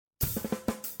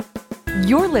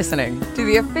You're listening to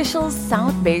the official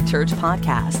South Bay Church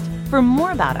podcast. For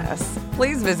more about us,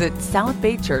 please visit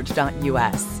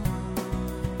southbaychurch.us.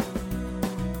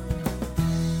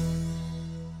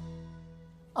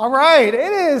 All right,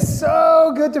 it is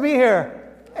so good to be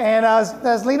here. And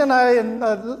as Lena and I and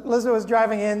Elizabeth was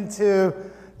driving into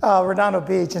Redondo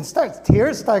Beach, and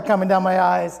tears start coming down my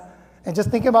eyes, and just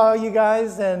thinking about you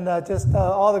guys and just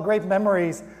all the great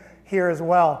memories here as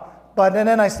well. But and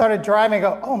then I started driving and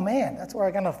go, oh man, that's where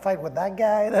I got to fight with that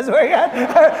guy. That's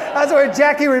where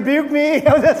Jackie rebuked me.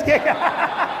 I'm just kidding.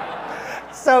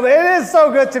 So it is so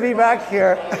good to be back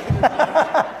here.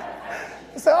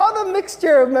 So all the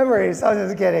mixture of memories. I was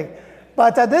just kidding.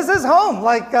 But this is home.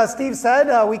 Like Steve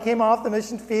said, we came off the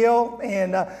mission field.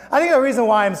 And I think the reason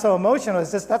why I'm so emotional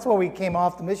is just that's where we came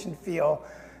off the mission field.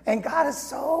 And God is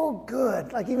so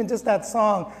good. Like even just that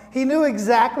song, he knew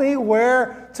exactly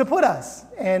where to put us.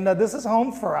 And this is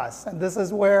home for us. And this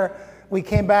is where we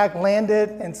came back, landed,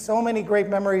 and so many great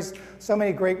memories, so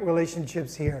many great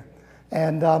relationships here.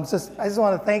 And I just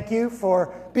want to thank you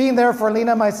for being there for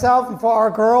Lena and myself and for our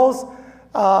girls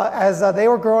as they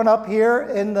were growing up here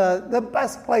in the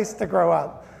best place to grow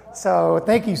up. So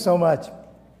thank you so much.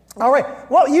 All right.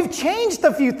 Well, you've changed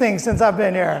a few things since I've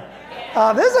been here.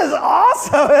 This is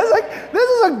awesome. This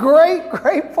is a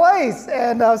great place,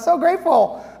 and I'm so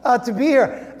grateful to be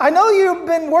here. I know you've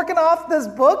been working off this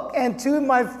book, and two of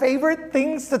my favorite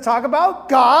things to talk about,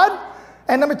 God,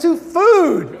 and number two,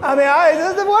 food. I mean,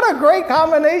 what a great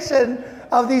combination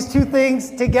of these two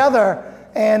things together.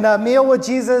 And meal with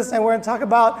Jesus, and we're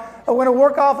going to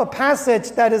work off a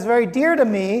passage that is very dear to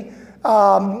me,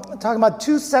 talking about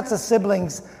two sets of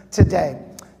siblings today.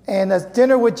 And as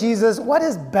dinner with Jesus, what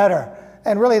is better?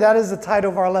 And really, that is the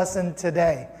title of our lesson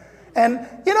today. And,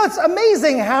 it's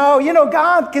amazing how,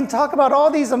 God can talk about all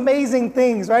these amazing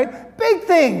things, right? Big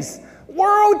things,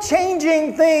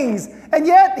 world-changing things. And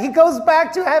yet, he goes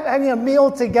back to having a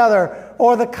meal together,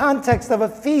 or the context of a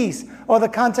feast, or the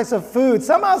context of food.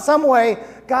 Somehow, some way,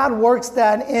 God works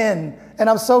that in. And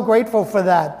I'm so grateful for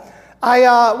that.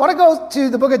 I want to go to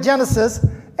the book of Genesis.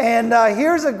 And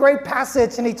here's a great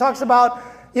passage. And he talks about,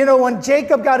 when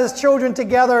Jacob got his children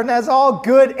together, and as all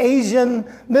good Asian,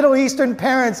 Middle Eastern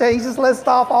parents, he just lists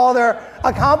off all their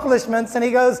accomplishments. And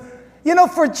he goes,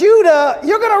 for Judah,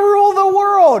 you're going to rule the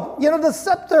world. The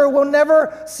scepter will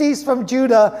never cease from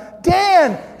Judah.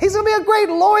 Dan, he's going to be a great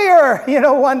lawyer,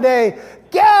 one day.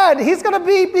 Gad, he's going to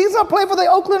play for the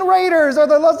Oakland Raiders or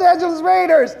the Los Angeles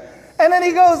Raiders. And then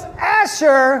he goes,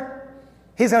 Asher,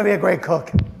 he's going to be a great cook.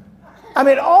 I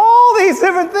mean, all these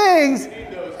different things.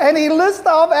 And he lists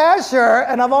off Asher,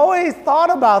 and I've always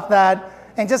thought about that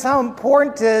and just how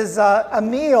important is a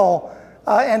meal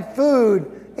and food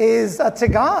is to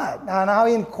God and how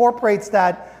he incorporates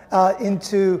that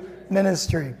into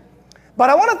ministry. But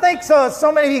I want to thank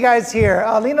so many of you guys here.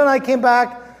 Lena and I came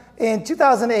back in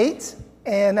 2008,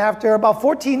 and after about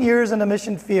 14 years in the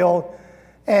mission field,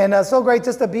 and so great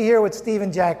just to be here with Steve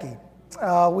and Jackie.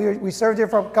 We served here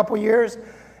for a couple years.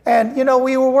 And,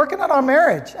 we were working on our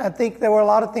marriage. I think there were a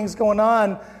lot of things going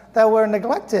on that were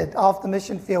neglected off the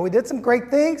mission field. We did some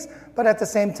great things, but at the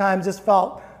same time just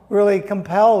felt really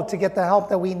compelled to get the help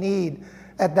that we need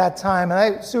at that time. And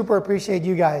I super appreciate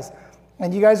you guys.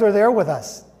 And you guys were there with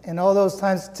us. And all those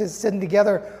times sitting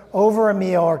together over a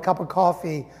meal or a cup of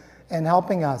coffee and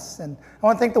helping us. And I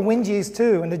want to thank the Wingies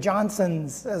too, and the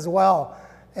Johnsons as well.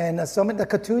 And so many, the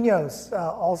Catunos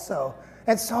also.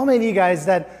 And so many of you guys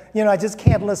that, I just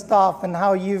can't list off, and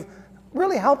how you've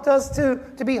really helped us to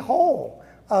be whole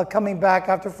coming back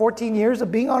after 14 years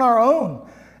of being on our own.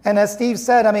 And as Steve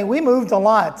said, we moved a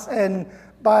lot. And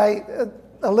by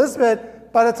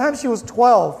Elizabeth, by the time she was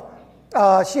 12,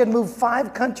 she had moved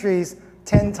 5 countries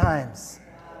 10 times.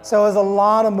 So it was a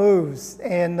lot of moves.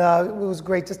 And it was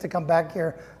great just to come back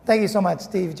here. Thank you so much,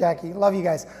 Steve, Jackie. Love you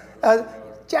guys.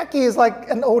 Jackie is like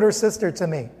an older sister to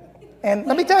me. And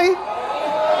let me tell you,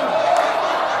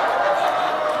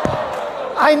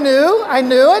 I knew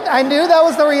it. I knew that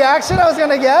was the reaction I was going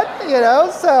to get,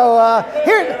 So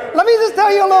here, let me just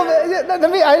tell you a little bit.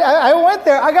 I went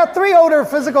there. I got 3 older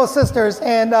physical sisters,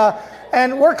 and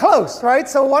we're close, right?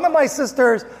 So one of my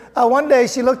sisters, one day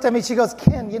she looked at me. She goes,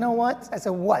 "Ken, you know what?" I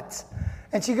said, "What?"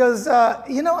 And she goes,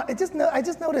 I just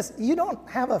noticed you don't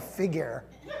have a figure."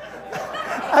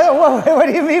 I go, what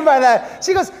do you mean by that?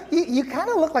 She goes, you kind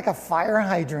of look like a fire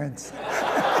hydrant. So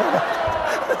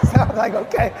I'm like,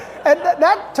 okay. And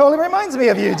that totally reminds me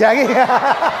of you, Jackie.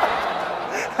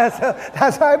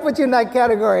 That's why I put you in that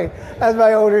category as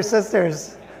my older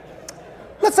sisters.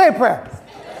 Let's say a prayer.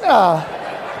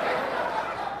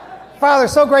 Father,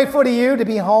 so grateful to you to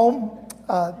be home.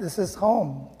 This is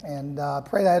home. And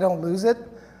pray that I don't lose it.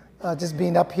 Just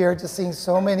being up here, just seeing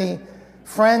so many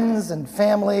friends and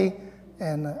family.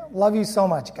 And love you so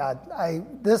much, God.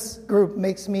 This group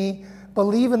makes me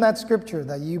believe in that scripture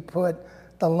that you put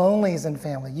the lonelies in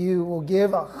family. You will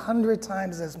give 100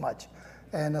 times as much.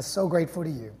 And I'm so grateful to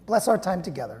you. Bless our time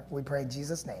together. We pray in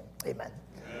Jesus' name. Amen.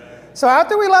 So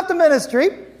after we left the ministry,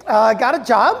 I got a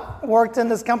job, worked in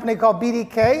this company called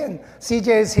BDK, and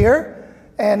CJ is here.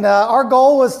 And our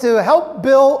goal was to help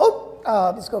build,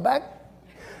 let's go back,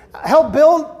 help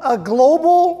build a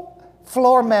global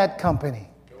floor mat company.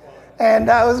 And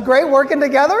it was great working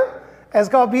together. It's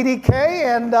called BDK,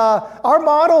 and our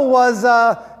motto was,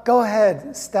 go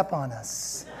ahead, step on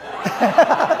us.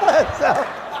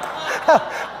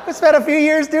 We spent a few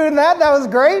years doing that. That was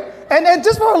great. And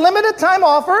just for a limited time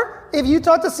offer, if you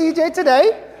talk to CJ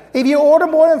today, if you order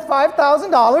more than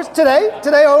 $5,000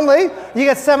 today only, you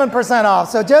get 7% off.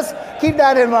 So just keep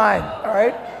that in mind, all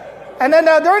right? And then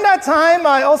during that time,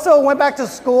 I also went back to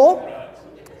school.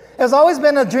 It's always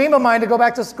been a dream of mine to go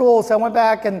back to school, so I went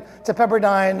back to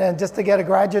Pepperdine and just to get a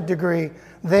graduate degree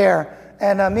there.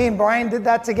 And me and Brian did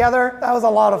that together. That was a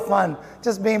lot of fun,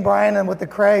 just being Brian and with the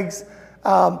Craigs.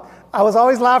 I was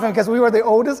always laughing because we were the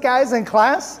oldest guys in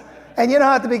class. And you know,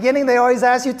 at the beginning, they always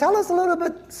ask you, tell us a little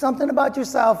bit something about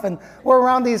yourself. And we're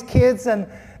around these kids, and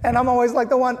I'm always like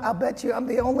the one, I'll bet you I'm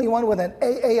the only one with an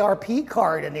AARP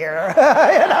card in here. You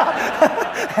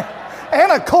know? And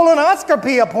a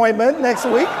colonoscopy appointment next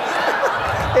week.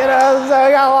 You know, so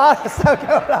I got a lot of stuff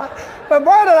going on. But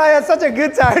Brian and I had such a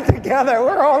good time together. We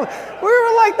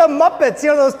were like the Muppets, you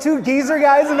know, those two geezer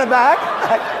guys in the back.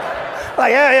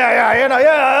 Like yeah, you know,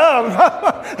 yeah.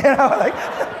 You know, like,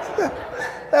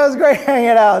 that was great hanging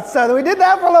out. So we did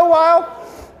that for a little while.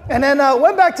 And then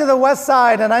went back to the west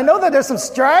side. And I know that there's some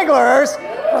stragglers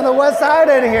from the west side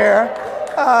in here.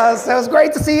 So it was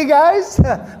great to see you guys.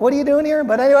 What are you doing here?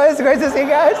 But anyway, it's great to see you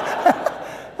guys.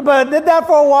 But did that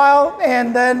for a while,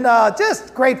 and then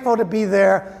just grateful to be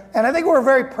there. And I think we're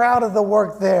very proud of the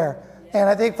work there. And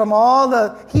I think from all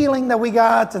the healing that we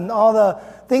got and all the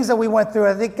things that we went through,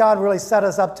 I think God really set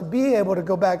us up to be able to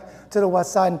go back to the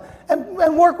west side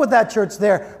and work with that church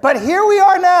there. But here we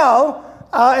are now,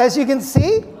 as you can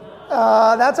see.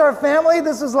 That's our family.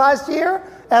 This was last year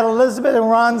at Elizabeth and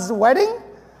Ron's wedding.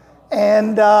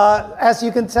 And as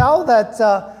you can tell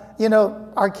that, you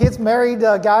know, our kids married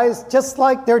guys just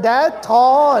like their dad,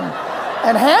 tall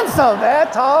and handsome, man.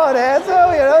 Tall and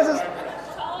handsome, you know, just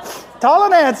tall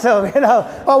and handsome, you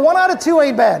know. Well, 1 out of 2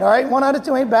 ain't bad, all right? 1 out of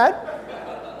 2 ain't bad.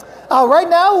 Right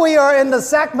now we are in the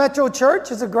Sac Metro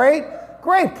Church. It's a great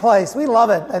place. We love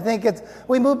it. I think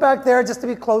we moved back there just to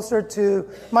be closer to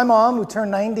my mom, who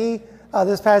turned 90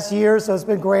 this past year, so it's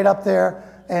been great up there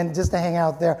and just to hang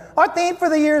out there. Our theme for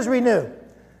the year is renew.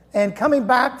 And coming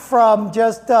back from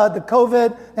just the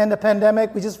COVID and the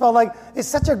pandemic, we just felt like it's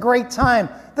such a great time.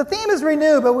 The theme is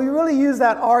renew, but we really use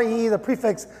that RE, the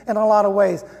prefix, in a lot of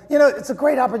ways. You know, it's a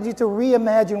great opportunity to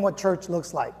reimagine what church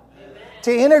looks like,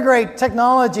 to integrate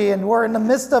technology, and we're in the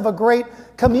midst of a great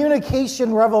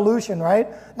communication revolution, right?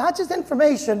 Not just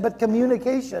information, but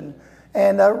communication.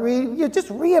 And you're just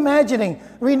reimagining,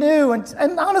 renew,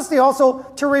 and honestly also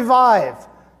to revive.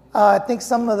 I think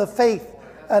some of the faith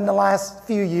in the last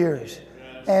few years,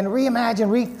 and reimagine,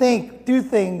 rethink, do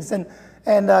things, and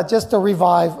just to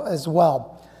revive as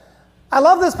well. I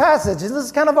love this passage. This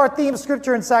is kind of our theme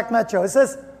scripture in Sac Metro. It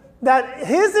says that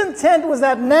his intent was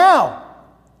that now,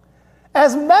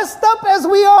 as messed up as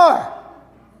we are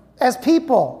as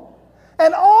people,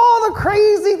 and all the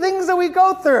crazy things that we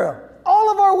go through, all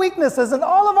of our weaknesses and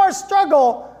all of our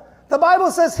struggle, the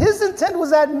Bible says his intent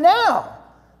was that now,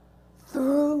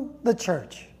 through the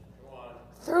church,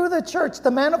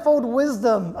 the manifold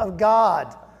wisdom of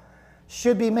God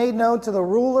should be made known to the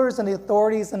rulers and the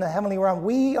authorities in the heavenly realm.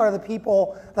 We are the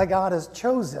people that God has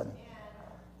chosen.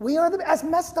 We are as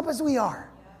messed up as we are.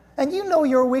 And you know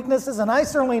your weaknesses, and I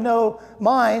certainly know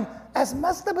mine. As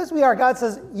messed up as we are, God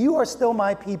says, you are still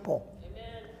my people. Amen.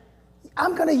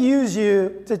 I'm going to use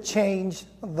you to change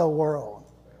the world.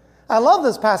 I love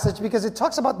this passage because it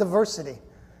talks about diversity.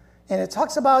 And it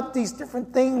talks about these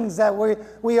different things that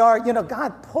we are, you know,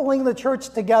 God pulling the church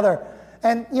together.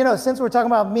 And, you know, since we're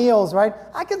talking about meals, right,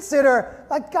 I consider,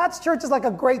 like, God's church is like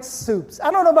a great soups.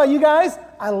 I don't know about you guys.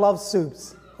 I love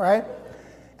soups, right?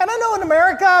 And I know in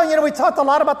America, you know, we talked a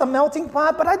lot about the melting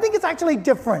pot, but I think it's actually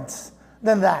different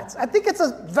than that. I think it's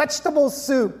a vegetable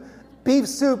soup, beef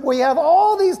soup, where you have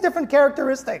all these different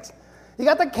characteristics. You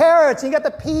got the carrots, and you got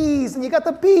the peas, and you got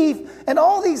the beef, and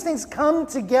all these things come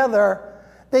together.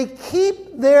 They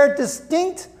keep their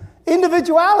distinct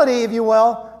individuality, if you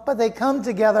will, but they come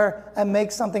together and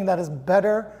make something that is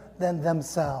better than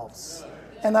themselves.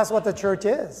 And that's what the church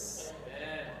is.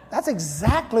 That's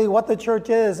exactly what the church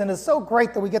is. And it's so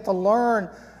great that we get to learn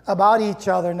about each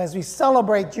other. And as we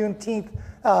celebrate Juneteenth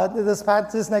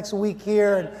this next week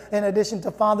here, in addition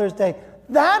to Father's Day,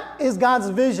 that is God's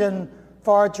vision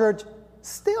for our church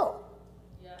still.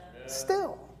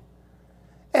 Still.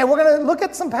 And we're going to look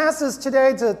at some passages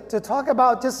today to talk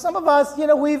about just some of us,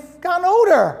 we've gotten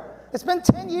older. It's been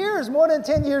 10 years, more than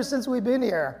 10 years since we've been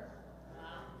here.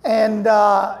 And,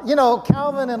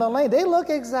 Calvin and Elaine, they look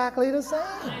exactly the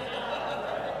same.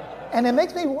 And it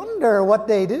makes me wonder what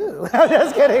they do. I'm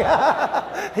just kidding.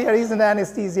 He's an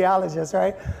anesthesiologist,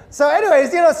 right? So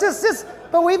anyways, it's just,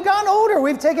 but we've gotten older.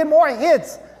 We've taken more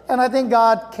hits. And I think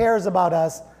God cares about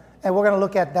us. And we're going to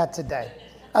look at that today.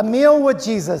 A meal with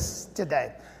Jesus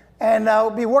today. And we'll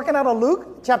be working out of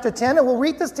Luke chapter 10. And we'll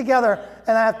read this together.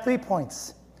 And I have 3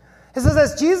 points. It says,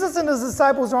 as Jesus and his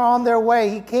disciples were on their way,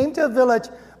 he came to a village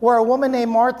where a woman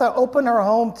named Martha opened her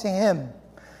home to him.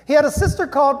 He had a sister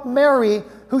called Mary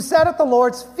who sat at the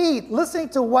Lord's feet listening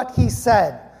to what he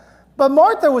said. But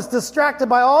Martha was distracted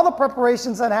by all the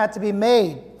preparations that had to be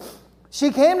made.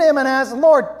 She came to him and asked,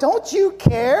 Lord, don't you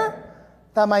care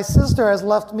that my sister has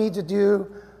left me to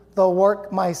do the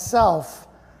work myself?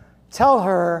 Tell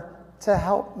her to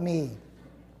help me.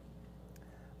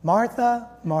 Martha,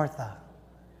 Martha.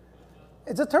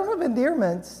 It's a term of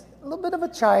endearment, a little bit of a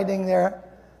chiding there.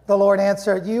 The Lord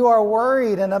answered, you are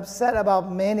worried and upset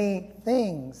about many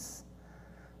things,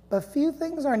 but few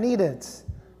things are needed,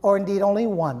 or indeed only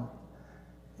one.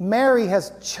 Mary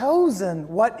has chosen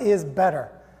what is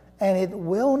better, and it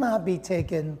will not be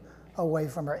taken away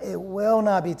from her. It will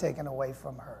not be taken away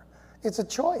from her. It's a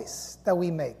choice that we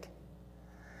make.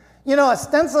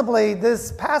 Ostensibly,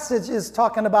 this passage is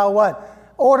talking about what?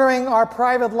 Ordering our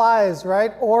private lives,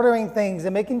 right? Ordering things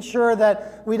and making sure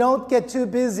that we don't get too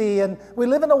busy. And we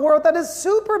live in a world that is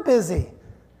super busy.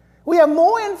 We have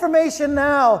more information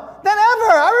now than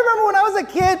ever. I remember when I was a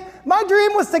kid, my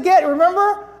dream was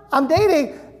to I'm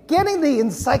dating, getting the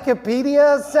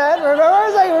encyclopedia set. Remember?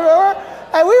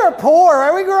 And we were poor,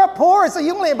 right? We grew up poor, so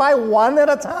you only buy one at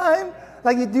a time.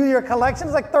 Like you do your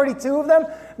collections, like 32 of them.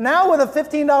 Now with a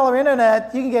 $15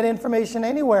 internet, you can get information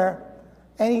anywhere,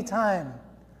 anytime.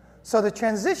 So the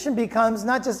transition becomes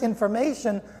not just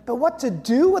information, but what to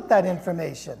do with that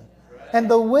information. And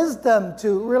the wisdom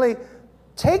to really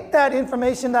take that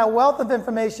information, that wealth of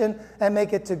information, and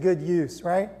make it to good use,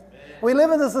 right? We live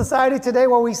in a society today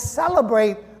where we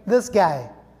celebrate this guy.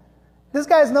 This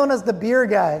guy is known as the beer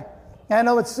guy. I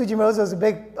know Tsujimoto is a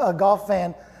big golf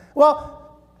fan. Well,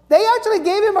 they actually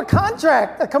gave him a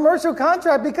contract, a commercial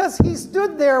contract, because he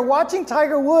stood there watching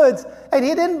Tiger Woods and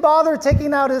he didn't bother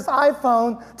taking out his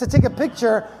iPhone to take a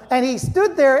picture, and he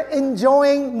stood there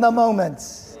enjoying the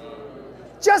moment.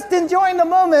 Just enjoying the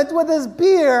moment with his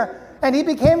beer, and he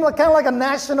became kind of like a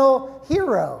national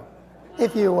hero,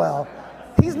 if you will.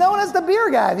 He's known as the beer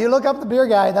guy. If you look up the beer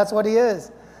guy, that's what he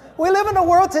is. We live in a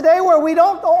world today where we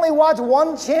don't only watch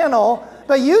one channel,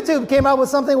 but YouTube came out with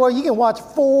something where you can watch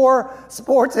 4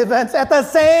 sports events at the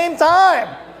same time.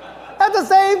 At the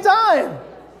same time,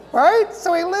 right?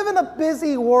 So we live in a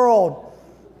busy world.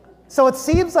 So it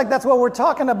seems like that's what we're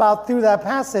talking about through that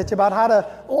passage, about how to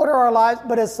order our lives,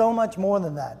 but it's so much more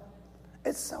than that.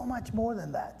 It's so much more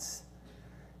than that.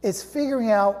 It's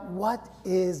figuring out what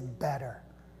is better.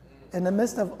 In the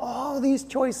midst of all these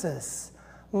choices,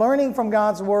 learning from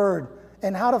God's word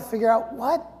and how to figure out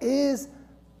what is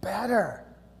better.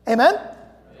 Amen?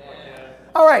 Yeah.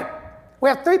 All right. We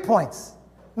have 3 points.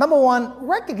 Number 1,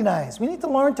 recognize. We need to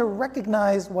learn to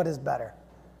recognize what is better.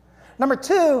 Number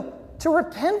 2, to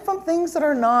repent from things that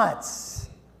are not.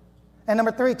 And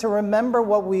number 3, to remember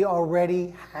what we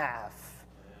already have.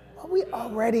 What we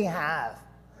already have.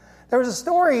 There was a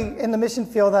story in the mission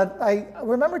field that I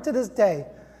remember to this day.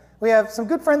 We have some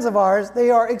good friends of ours.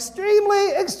 They are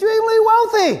extremely, extremely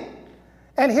wealthy.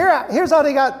 And here's how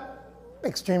they got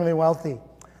extremely wealthy.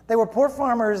 They were poor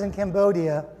farmers in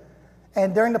Cambodia.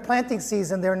 And during the planting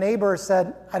season, their neighbor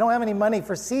said, I don't have any money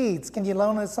for seeds. Can you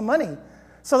loan us some money?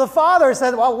 So the father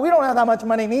said, well, we don't have that much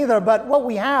money neither, but what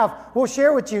we have, we'll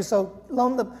share with you. So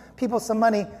loan the people some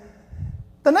money.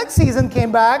 The next season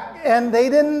came back, and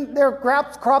their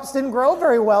crops didn't grow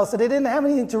very well, so they didn't have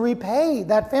anything to repay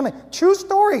that family. True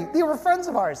story. They were friends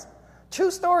of ours. True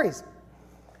stories.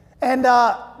 And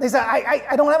they said,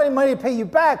 I don't have any money to pay you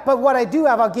back, but what I do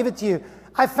have, I'll give it to you.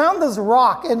 I found this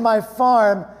rock in my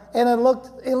farm, and it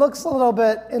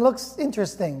looks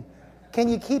interesting. Can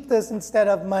you keep this instead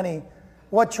of money?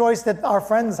 What choice did our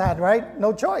friends had, right?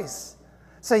 No choice.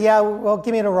 So yeah, well,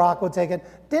 give me the rock, we'll take it.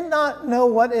 Did not know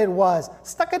what it was.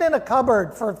 Stuck it in a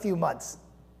cupboard for a few months.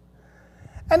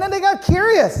 And then they got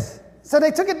curious. So they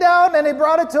took it down and they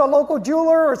brought it to a local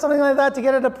jeweler or something like that to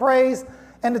get it appraised.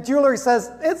 And the jeweler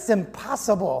says, it's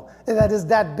impossible that is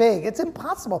that big. It's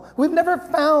impossible. We've never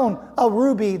found a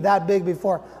ruby that big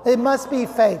before. It must be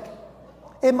fake.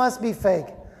 It must be fake.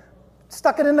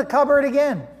 Stuck it in the cupboard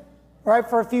again, right,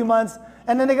 for a few months.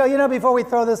 And then they go, before we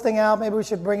throw this thing out, maybe we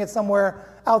should bring it somewhere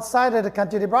outside of the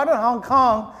country. They brought it to Hong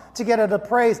Kong to get it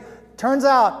appraised. Turns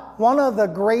out, one of the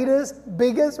greatest,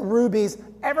 biggest rubies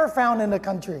ever found in the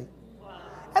country. Wow.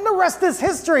 And the rest is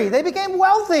history. They became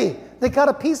wealthy. They cut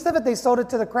a piece of it. They sold it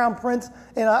to the crown prince,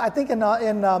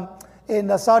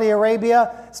 in Saudi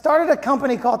Arabia. Started a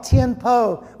company called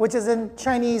Tianpo, which is in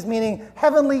Chinese meaning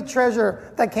heavenly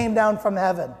treasure that came down from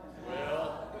heaven.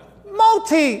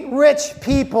 Multi-rich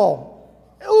people.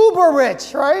 Uber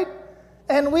rich, right?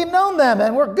 And we've known them,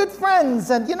 and we're good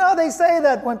friends. And they say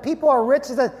that when people are rich,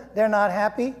 that they're not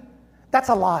happy. That's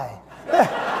a lie.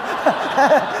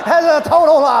 That's a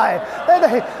total lie.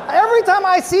 Every time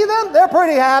I see them, they're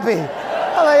pretty happy.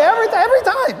 Like every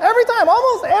time,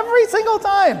 almost every single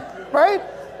time, right?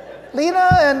 Lena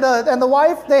and the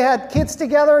wife, they had kids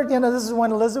together. This is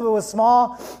when Elizabeth was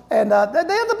small, and they had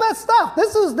the best stuff.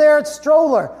 This was their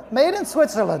stroller, made in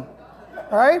Switzerland,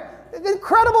 right?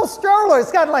 Incredible stroller.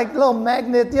 It's got like little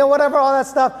magnet, whatever, all that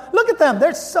stuff. Look at them.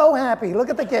 They're so happy. Look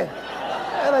at the kid.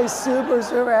 They're like super,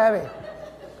 super happy.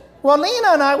 Well,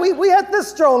 Lena and I, we had this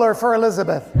stroller for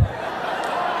Elizabeth.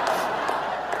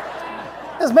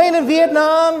 It's made in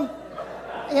Vietnam,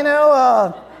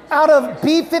 out of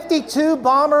B-52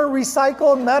 bomber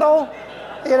recycled metal,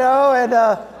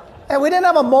 and we didn't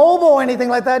have a mobile or anything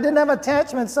like that. Didn't have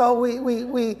attachments, so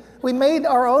we made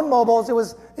our own mobiles.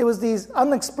 It was these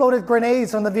unexploded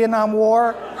grenades from the Vietnam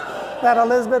War that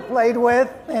Elizabeth played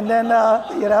with, and then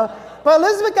But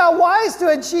Elizabeth got wise to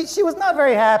it. And she was not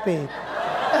very happy.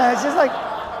 She's like,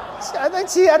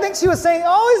 I think she was saying,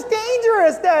 "Oh, it's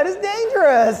dangerous, Dad. It's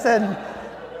dangerous."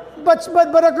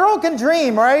 But a girl can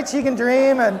dream, right? She can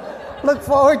dream and look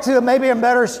forward to maybe a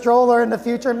better stroller in the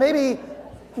future. Maybe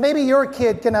your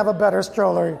kid can have a better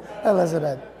stroller,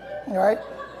 Elizabeth. All right?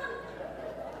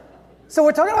 So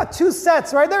we're talking about two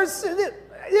sets, right?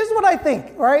 Here's what I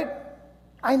think, right?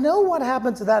 I know what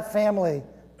happened to that family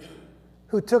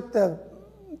who took the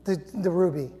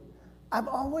ruby. I've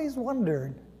always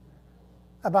wondered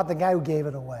about the guy who gave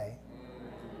it away.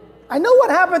 I know what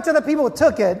happened to the people who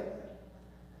took it,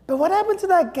 but what happened to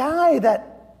that guy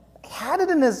that had it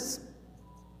in his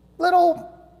little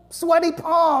sweaty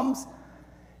palms,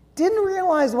 didn't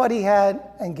realize what he had,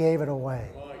 and gave it away?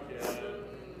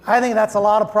 I think that's a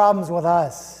lot of problems with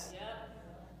us.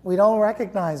 We don't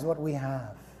recognize what we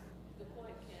have.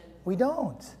 We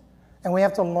don't. And we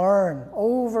have to learn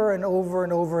over and over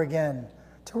and over again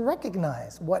to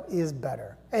recognize what is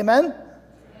better. Amen?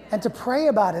 And to pray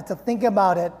about it, to think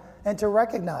about it, and to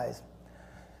recognize.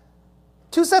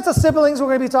 Two sets of siblings we're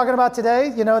going to be talking about today.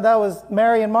 That was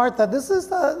Mary and Martha. This is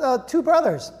the two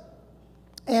brothers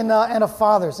and a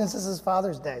father, since this is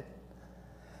Father's Day.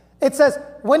 It says,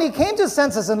 when he came to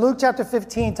census in Luke chapter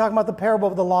 15, talking about the parable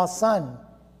of the lost son,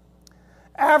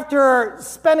 after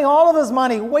spending all of his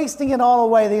money, wasting it all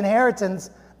away, the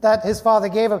inheritance that his father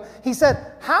gave him, he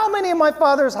said, "How many of my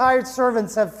father's hired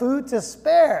servants have food to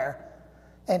spare?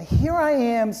 And here I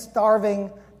am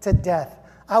starving to death.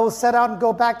 I will set out and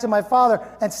go back to my father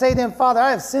and say to him, Father,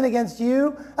 I have sinned against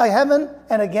you, heaven,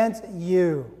 and against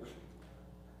you."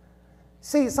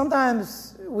 See,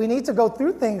 sometimes we need to go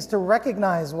through things to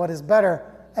recognize what is better.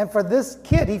 And for this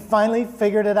kid, he finally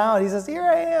figured it out. He says, here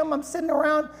I am, I'm sitting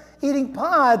around eating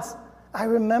pods. I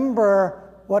remember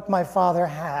what my father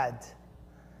had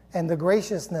and the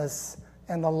graciousness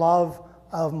and the love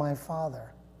of my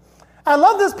father. I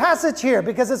love this passage here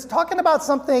because it's talking about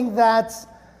something that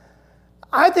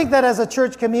I think that as a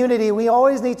church community, we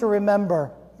always need to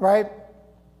remember, right?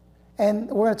 And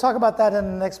we're going to talk about that in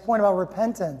the next point about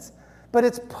repentance. But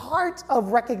it's part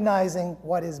of recognizing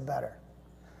what is better.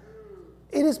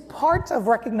 It is part of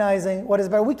recognizing what is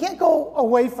better. We can't go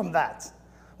away from that.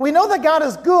 We know that God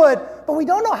is good, but we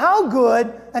don't know how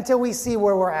good until we see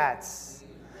where we're at.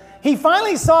 He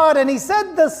finally saw it, and he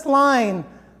said this line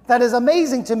that is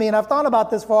amazing to me, and I've thought about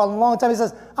this for a long time. He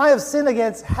says, I have sinned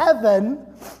against heaven.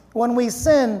 When we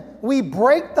sin, we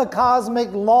break the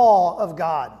cosmic law of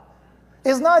God.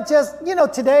 It's not just,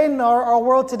 today in our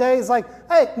world today is like,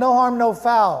 hey, no harm, no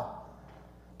foul.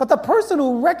 But the person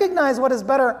who recognizes what is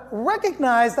better,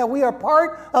 recognize that we are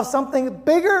part of something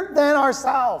bigger than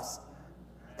ourselves.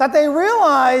 That they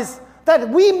realize that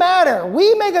we matter.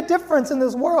 We make a difference in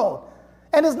this world.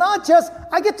 And it's not just,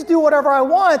 I get to do whatever I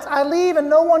want, I leave and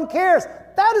no one cares.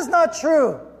 That is not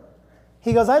true.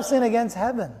 He goes, I've sinned against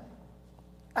heaven.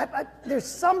 There's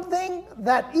something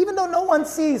that even though no one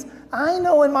sees, I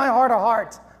know in my heart of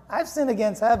hearts, I've sinned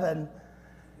against heaven.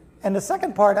 And the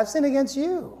second part, I've sinned against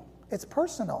you. It's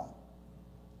personal.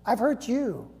 I've hurt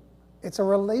you. It's a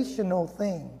relational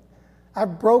thing.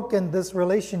 I've broken this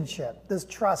relationship, this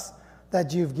trust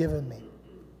that you've given me.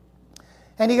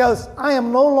 And he goes, I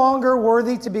am no longer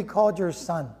worthy to be called your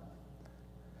son.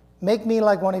 Make me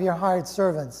like one of your hired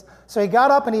servants. So he got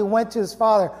up and he went to his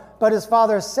father. But his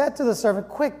father said to the servant,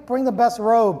 quick, bring the best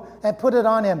robe and put it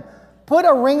on him. Put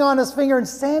a ring on his finger and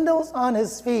sandals on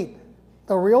his feet.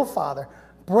 The real father.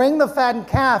 Bring the fattened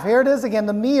calf, here it is again,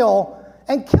 the meal,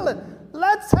 and kill it.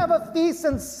 Let's have a feast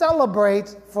and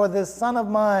celebrate, for this son of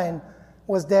mine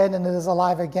was dead and is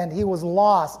alive again. He was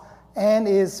lost and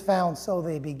is found. So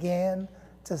they began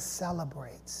to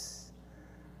celebrate.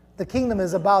 The kingdom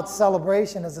is about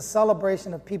celebration. It's a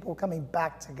celebration of people coming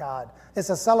back to God. It's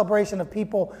a celebration of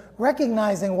people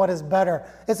recognizing what is better.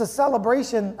 It's a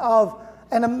celebration of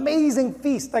an amazing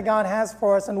feast that God has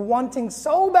for us and wanting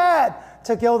so bad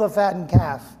to kill the fattened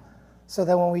calf so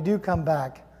that when we do come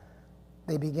back,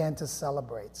 they began to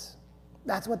celebrate.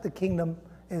 That's what the kingdom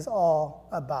is all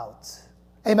about.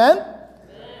 Amen?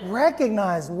 Amen.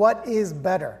 Recognize what is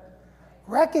better.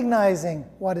 Recognizing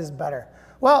what is better.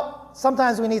 Well,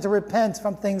 sometimes we need to repent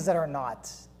from things that are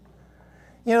not.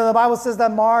 You know, the Bible says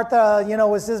that Martha,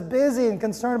 was just busy and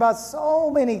concerned about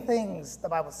so many things, the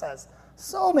Bible says.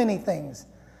 So many things.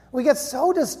 We get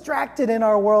so distracted in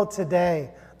our world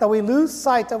today that we lose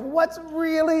sight of what's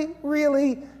really,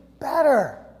 really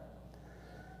better.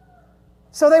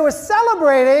 So they were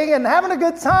celebrating and having a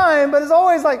good time, but it's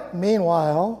always like,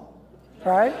 meanwhile,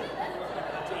 right?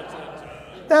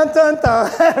 Dun, dun,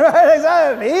 dun. Right?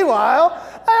 Exactly. Meanwhile,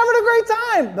 I'm having a great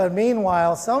time. But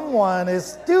meanwhile, someone is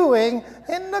stewing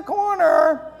in the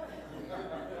corner.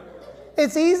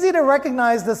 It's easy to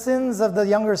recognize the sins of the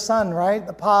younger son, right?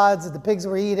 The pods that the pigs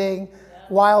were eating,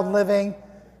 wild living.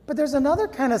 But there's another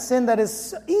kind of sin that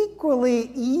is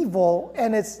equally evil,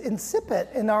 and it's insipid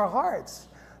in our hearts.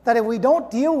 That if we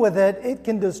don't deal with it, it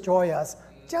can destroy us.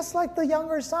 Just like the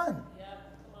younger son.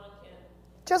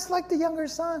 Just like the younger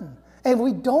son. And if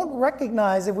we don't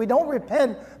recognize, if we don't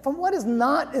repent from what is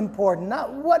not important,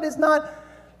 not what is not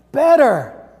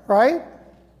better, right?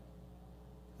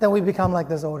 Then we become like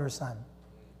this older son.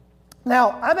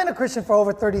 Now, I've been a Christian for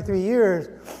over 33 years,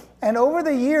 and over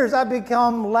the years, I've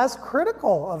become less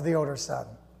critical of the older son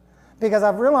because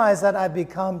I've realized that I've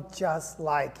become just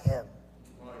like him.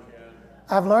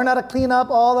 I've learned how to clean up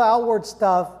all the outward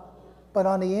stuff, but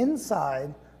on the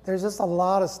inside, there's just a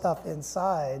lot of stuff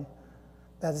inside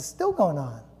that is still going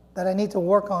on, that I need to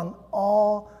work on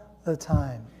all the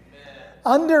time. Amen.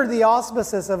 Under the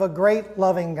auspices of a great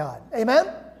loving God. Amen?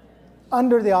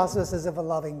 Under the auspices of a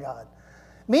loving God.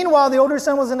 Meanwhile, the older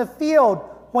son was in the field.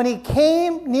 When he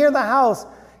came near the house,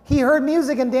 he heard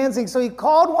music and dancing. So he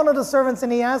called one of the servants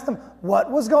and he asked him what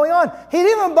was going on. He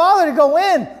didn't even bother to go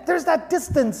in. There's that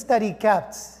distance that he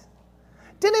kept.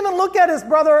 Didn't even look at his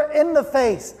brother in the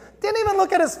face. Didn't even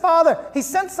look at his father. He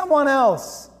sent someone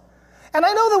else. And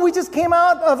I know that we just came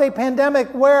out of a pandemic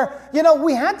where,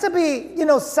 we had to be,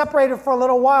 separated for a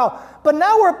little while. But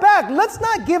now we're back. Let's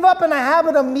not give up in a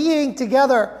habit of meeting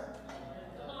together.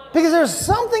 Because there's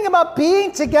something about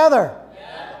being together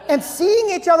and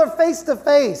seeing each other face to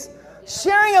face,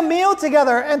 sharing a meal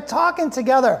together and talking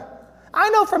together. I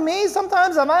know for me,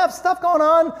 sometimes if I have stuff going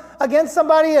on against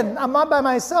somebody and I'm not by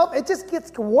myself, it just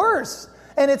gets worse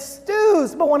and it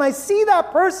stews. But when I see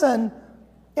that person,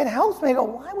 it helps me go,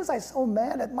 why was I so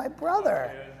mad at my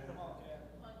brother?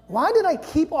 Why did I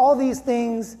keep all these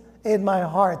things in my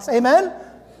heart? Amen?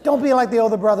 Don't be like the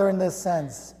older brother in this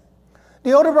sense.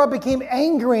 The older brother became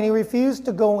angry and he refused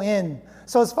to go in.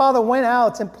 So his father went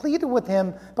out and pleaded with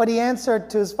him, but he answered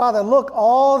to his father, look,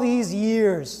 all these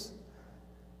years.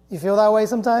 You feel that way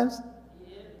sometimes?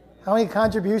 How many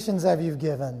contributions have you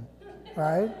given?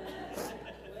 Right?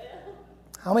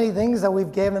 How many things that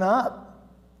we've given up?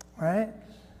 Right?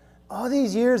 All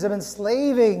these years of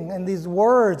enslaving, and these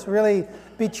words really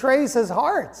betrays his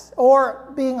heart,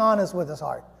 or being honest with his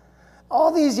heart.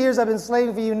 All these years I've been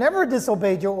slaving for you, never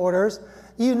disobeyed your orders.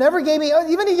 You never gave me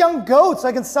even a young goat so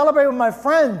I can celebrate with my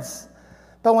friends.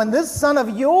 But when this son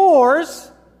of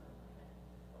yours,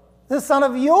 who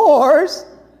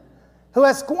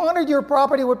has squandered your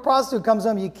property with prostitute, comes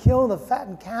home, you kill the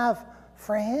fattened calf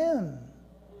for him.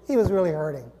 He was really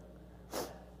hurting.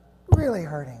 Really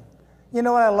hurting. You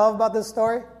know what I love about this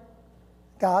story?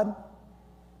 God's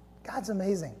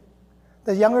amazing.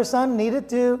 The younger son needed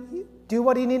to do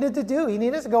what he needed to do. He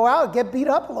needed to go out, get beat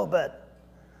up a little bit,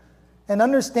 and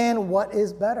understand what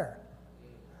is better.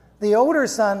 The older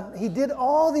son, he did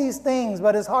all these things,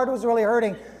 but his heart was really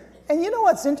hurting. And you know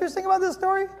what's interesting about this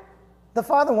story? The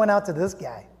father went out to this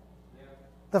guy.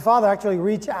 The father actually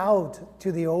reached out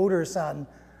to the older son.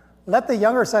 Let the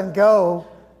younger son go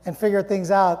and figure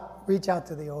things out. Reach out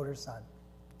to the older son.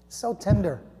 So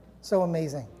tender, so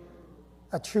amazing.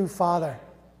 A true father.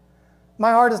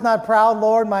 My heart is not proud,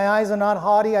 Lord. My eyes are not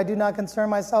haughty. I do not concern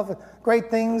myself with great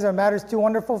things or matters too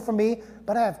wonderful for me,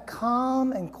 but I have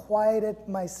calm and quieted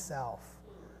myself.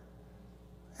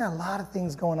 There are a lot of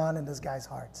things going on in this guy's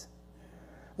heart.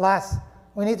 Last,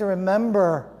 we need to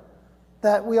remember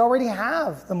that we already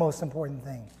have the most important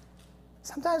thing.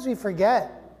 Sometimes we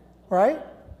forget, right?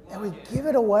 And we give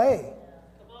it away.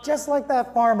 Just like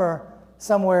that farmer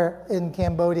somewhere in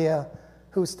Cambodia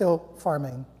who's still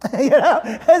farming.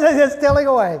 Just stealing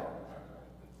away.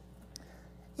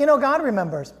 God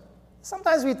remembers.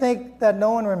 Sometimes we think that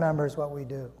no one remembers what we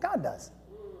do. God does.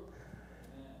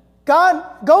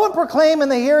 God, go and proclaim in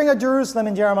the hearing of Jerusalem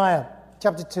in Jeremiah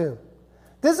chapter 2.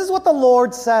 This is what the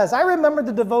Lord says. I remember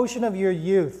the devotion of your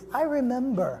youth. I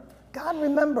remember. God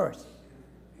remembers.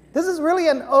 This is really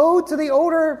an ode to the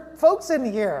older folks in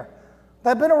here that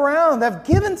have been around, that have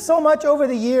given so much over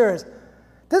the years.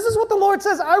 This is what the Lord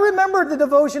says. I remember the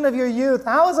devotion of your youth.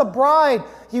 How as a bride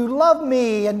you loved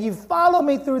me and you followed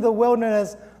me through the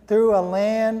wilderness, through a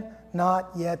land not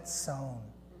yet sown.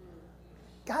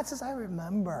 God says, I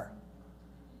remember.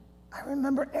 I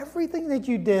remember everything that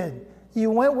you did. You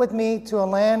went with me to a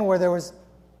land where there was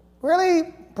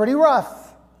really pretty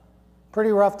rough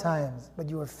times, but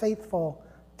you were faithful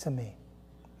to me.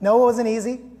 No, it wasn't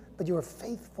easy, but you were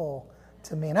faithful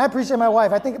to me. And I appreciate my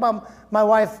wife. I think about my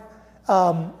wife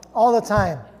all the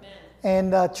time.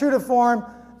 And true to form,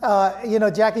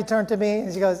 Jackie turned to me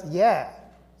and she goes, yeah,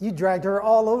 you dragged her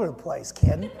all over the place,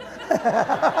 Ken.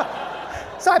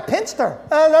 So I pinched her.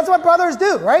 That's what brothers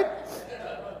do, right?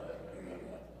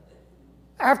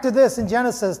 After this, in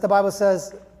Genesis, the Bible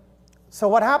says, so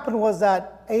what happened was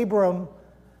that Abram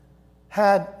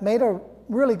had made a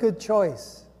really good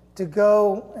choice to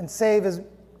go and save his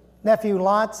nephew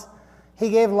Lot.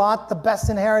 He gave Lot the best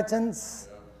inheritance,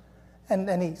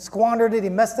 and he squandered it. He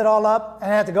messed it all up,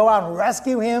 and had to go out and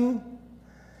rescue him.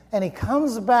 And he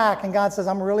comes back, and God says,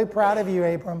 I'm really proud of you,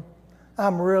 Abram.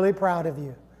 I'm really proud of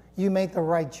you. You made the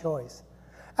right choice.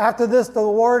 After this, the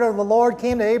word of the Lord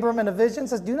came to Abram in a vision,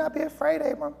 says, do not be afraid,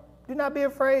 Abram. Do not be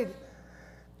afraid.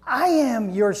 I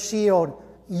am your shield,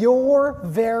 your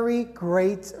very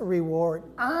great reward.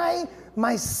 I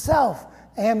myself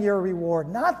am your reward.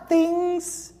 Not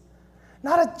things,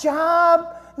 not a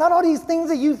job, not all these things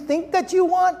that you think that you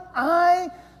want. I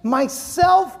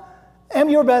myself am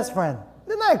your best friend.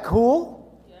 Isn't that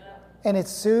cool? Yeah. And it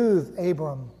soothed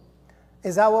Abram.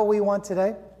 Is that what we want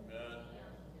today?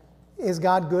 Is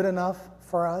God good enough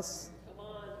for us?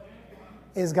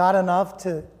 Is God enough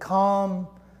to calm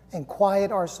and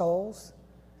quiet our souls?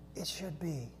 It should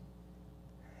be.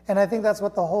 And I think that's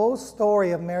what the whole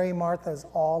story of Mary and Martha is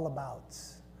all about.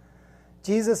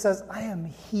 Jesus says, I am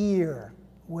here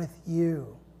with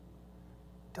you.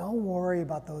 Don't worry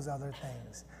about those other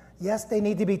things. Yes, they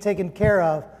need to be taken care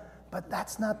of, but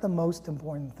that's not the most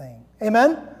important thing.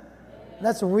 Amen?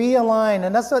 Let's realign.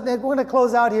 And that's what we're going to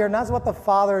close out here. And that's what the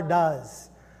Father does.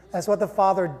 That's what the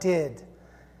Father did.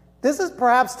 This is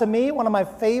perhaps to me one of my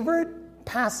favorite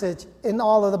passages in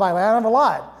all of the Bible. I don't have a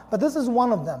lot, but this is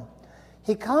one of them.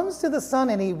 He comes to the Son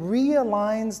and he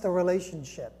realigns the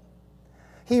relationship.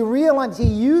 He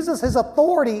uses his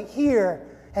authority here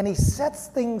and he sets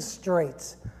things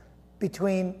straight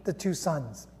between the two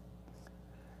sons.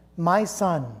 My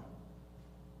son.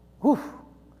 Whew.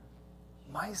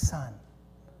 My son.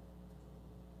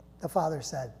 The Father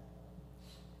said,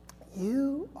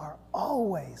 you are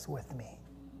always with me.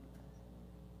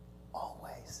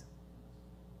 Always.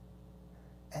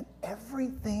 And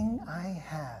everything I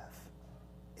have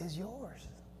is yours.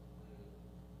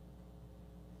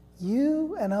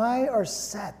 You and I are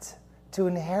set to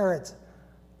inherit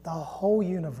the whole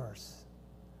universe.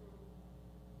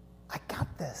 I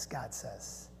got this, God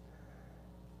says.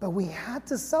 But we had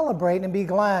to celebrate and be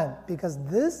glad because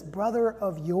this brother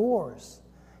of yours,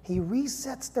 he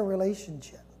resets the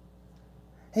relationship.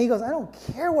 And he goes, I don't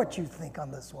care what you think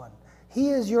on this one. He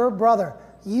is your brother.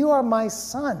 You are my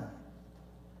son.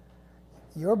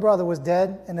 Your brother was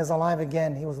dead and is alive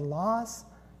again. He was lost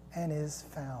and is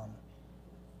found.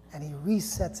 And he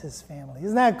resets his family.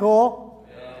 Isn't that cool?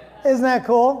 Yeah. Isn't that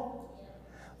cool?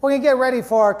 We're going to get ready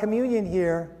for our communion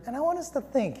here. And I want us to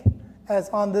think, as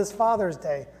on this Father's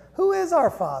Day, who is our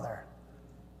Father?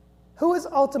 who is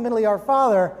ultimately our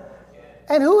Father,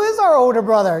 and who is our older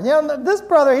brother. You know, this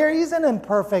brother here, he's an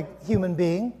imperfect human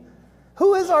being.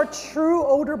 Who is our true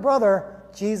older brother?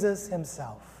 Jesus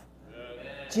himself. Amen.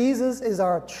 Jesus is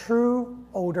our true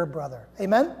older brother.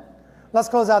 Amen? Let's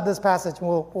close out this passage and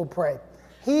we'll pray.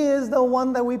 He is the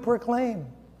one that we proclaim.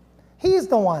 He's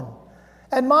the one,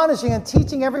 admonishing and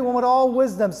teaching everyone with all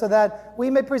wisdom, so that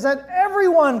we may present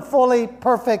everyone fully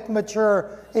perfect,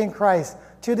 mature in Christ.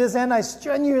 To this end, I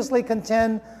strenuously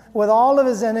contend with all of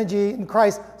his energy in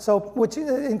Christ,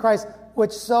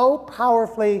 which so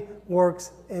powerfully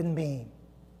works in me.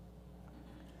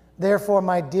 Therefore,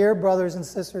 my dear brothers and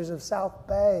sisters of South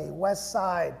Bay, West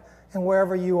Side, and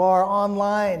wherever you are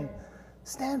online,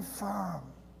 stand firm.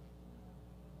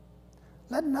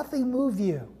 Let nothing move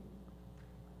you.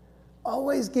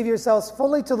 Always give yourselves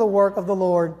fully to the work of the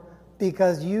Lord,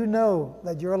 because you know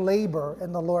that your labor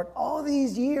in the Lord all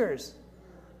these years,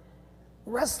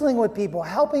 wrestling with people,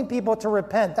 helping people to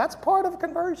repent, that's part of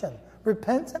conversion.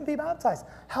 Repent and be baptized.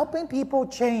 Helping people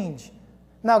change.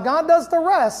 Now, God does the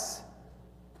rest,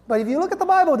 but if you look at the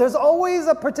Bible, there's always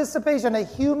a participation, a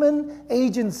human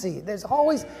agency. There's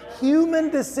always human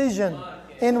decision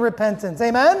in repentance.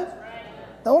 Amen?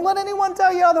 Don't let anyone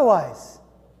tell you otherwise.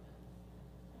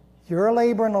 Your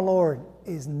labor in the Lord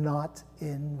is not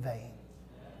in vain.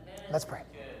 Let's pray.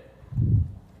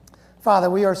 Father,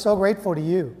 we are so grateful to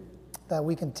you that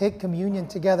we can take communion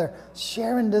together,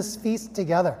 sharing this feast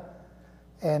together.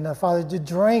 And Father, to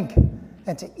drink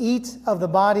and to eat of the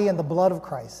body and the blood of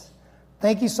Christ.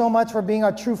 Thank you so much for being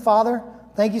our true Father.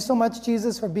 Thank you so much,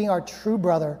 Jesus, for being our true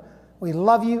brother. We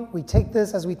love you. We take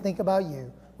this as we think about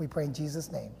you. We pray in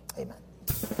Jesus' name. Amen.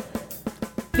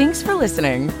 Thanks for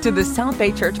listening to the South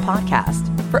Bay Church podcast.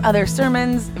 For other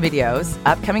sermons, videos,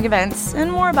 upcoming events,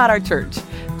 and more about our church,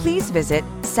 please visit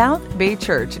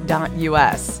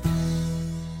southbaychurch.us.